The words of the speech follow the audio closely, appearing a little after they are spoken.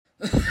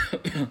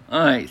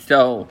Alright,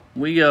 so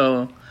we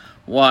go.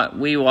 What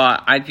we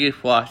watch? I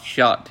just watched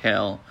Shark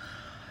Tale.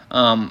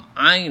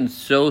 I am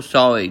so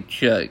sorry,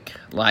 Chuck.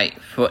 Like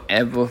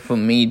forever for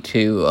me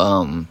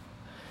to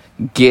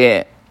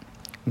get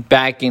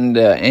back in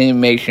the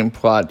animation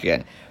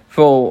project.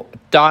 For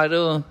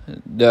starter,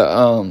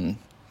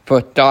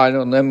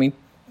 let me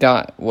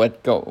start.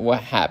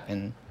 What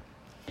happened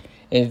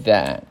is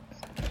that.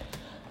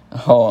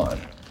 Hold on.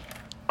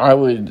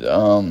 Hold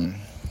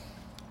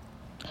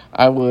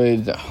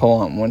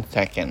on 1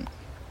 second.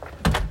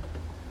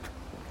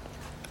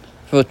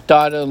 For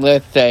starter,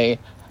 let's say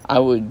I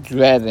was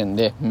dreading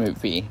this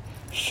movie,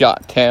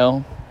 Shark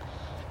Tale,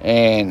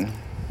 and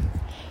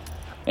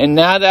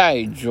now that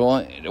I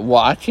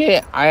watch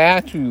it, I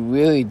actually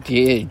really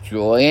did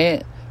enjoy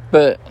it,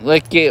 but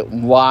look at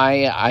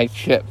why I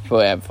tripped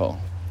forever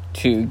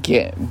to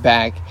get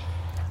back.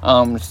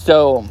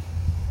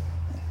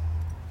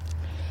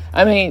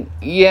 I mean,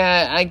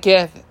 yeah, I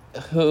guess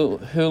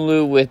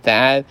Hulu with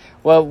that.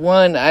 Well,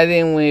 one, I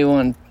didn't really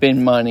want to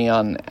spend money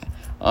on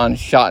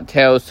Shark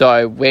Tale, so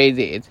I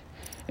waited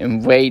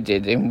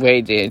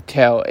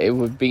till it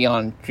would be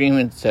on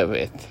streaming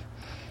service.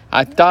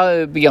 I thought it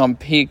would be on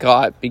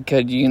Peacock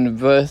because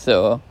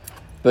Universal,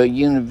 but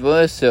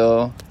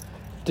Universal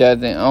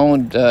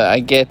doesn't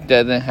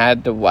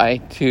have the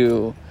right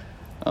to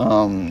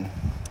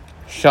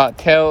Shark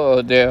Tale,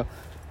 or they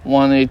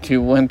wanted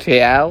to rent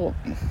it out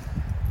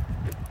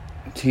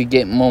to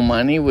get more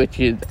money, which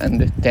is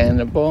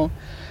understandable.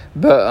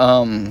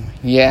 But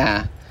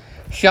yeah,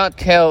 Shark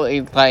Tale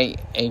is like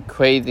a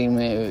crazy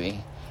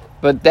movie.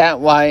 But that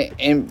why,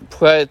 and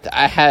plus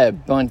I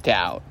had burnt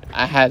out.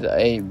 I had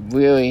a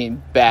really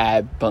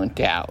bad burnt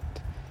out,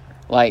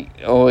 like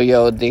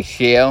Oreo this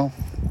year.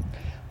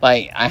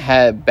 Like I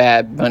had a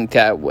bad burnt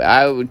out.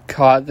 I was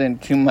causing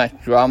too much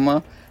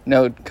drama.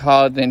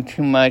 Causing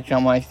too much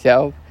on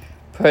myself,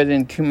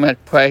 putting too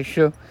much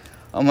pressure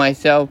on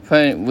myself,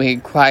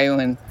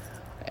 requiring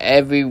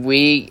every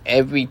week,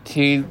 every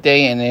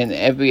Tuesday, and then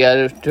every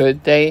other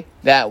Thursday.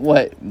 That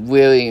what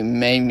really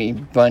made me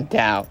burnt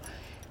out.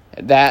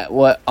 That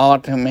what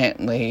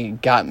ultimately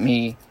got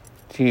me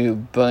to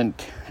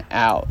burnt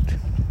out.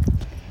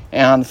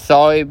 And I'm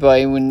sorry,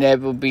 but it will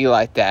never be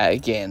like that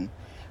again.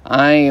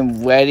 I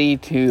am ready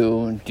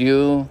to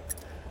do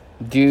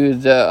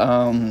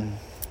the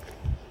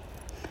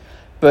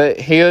but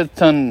here's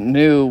some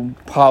new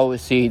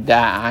policy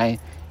that I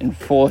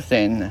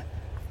enforcing.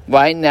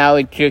 Right now,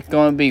 it's just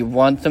going to be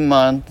once a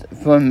month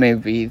for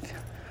movies.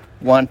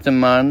 Once a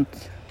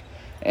month.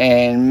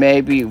 And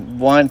maybe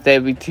once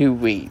every 2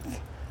 weeks.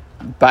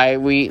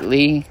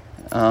 Bi-weekly.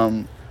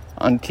 On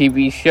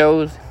TV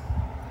shows.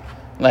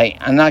 Like,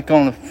 I'm not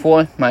going to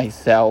force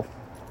myself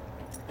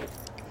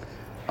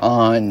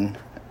on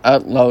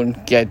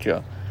upload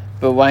schedule.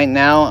 But right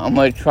now, I'm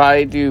going to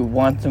try to do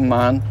once a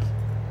month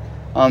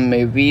on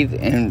movies,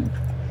 and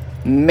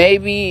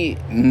maybe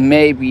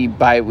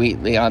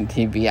bi-weekly on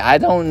TV. I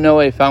don't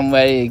know if I'm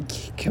ready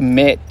to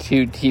commit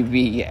to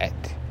TV yet.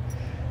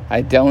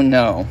 I don't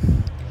know.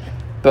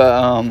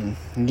 But,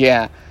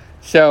 yeah.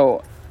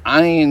 So,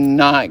 I am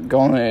not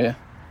going to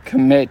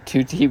commit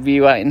to TV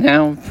right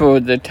now for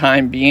the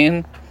time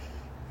being.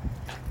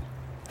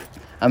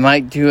 I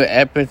might do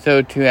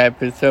an two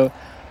episodes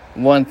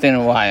once in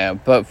a while.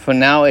 But for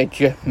now, it's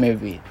just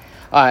movies.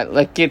 Alright,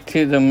 let's get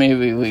to the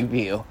movie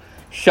review.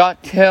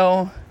 Shark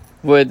Tale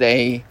was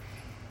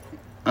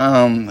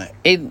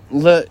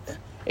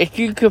if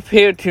you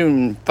compare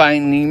to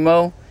Finding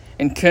Nemo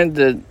in terms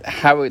of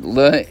how it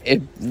looked,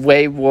 it's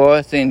way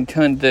worse in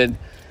terms of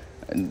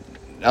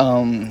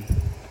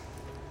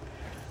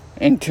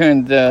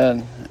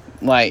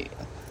like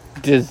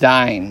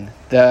design.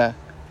 The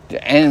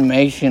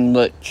animation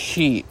looked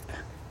cheap.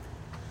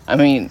 I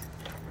mean,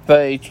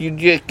 but if you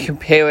just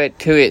compare it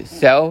to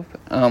itself,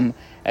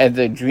 as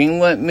a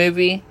DreamWorks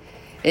movie,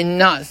 it's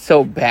not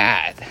so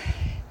bad.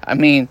 I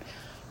mean,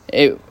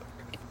 it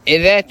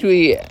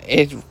actually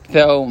is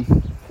so.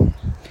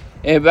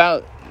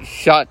 About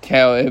Shark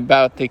Tale,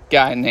 about the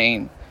guy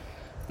named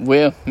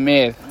Will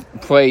Smith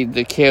played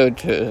the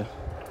character.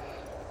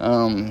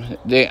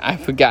 I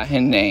forgot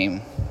his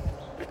name.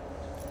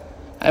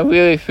 I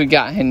really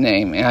forgot his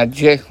name, and I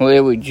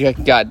literally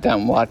just got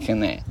done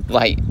watching it.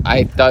 Like,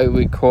 I started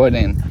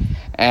recording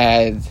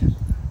as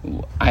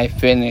I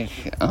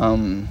finished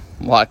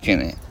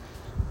watching it.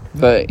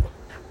 But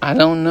I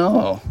don't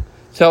know.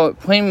 So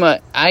pretty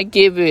much, I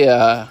give it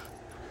a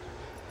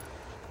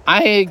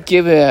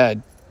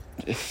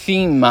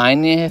C-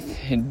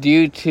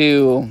 due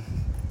to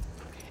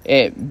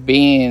it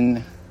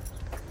being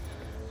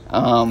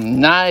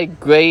not as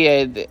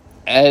great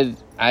as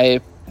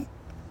I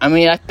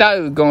mean, I thought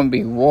it was going to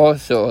be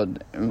worse or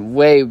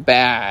way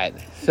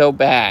bad, so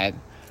bad.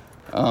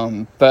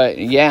 But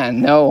yeah,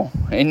 no,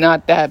 it's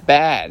not that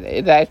bad.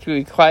 It's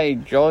actually quite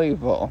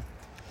enjoyable.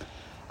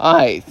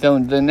 Alright, so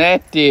the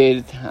next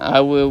is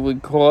I will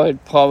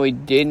record probably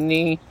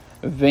Disney,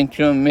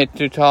 Adventure of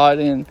Mr. Todd,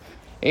 and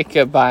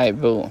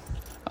Ichabod.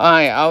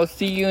 Alright, I'll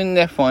see you in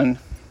this one.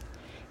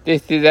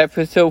 This is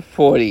episode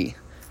 40.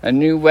 a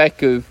new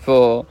record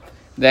for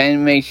the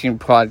animation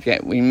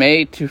project. We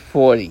made it to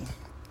 40.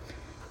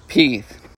 Peace.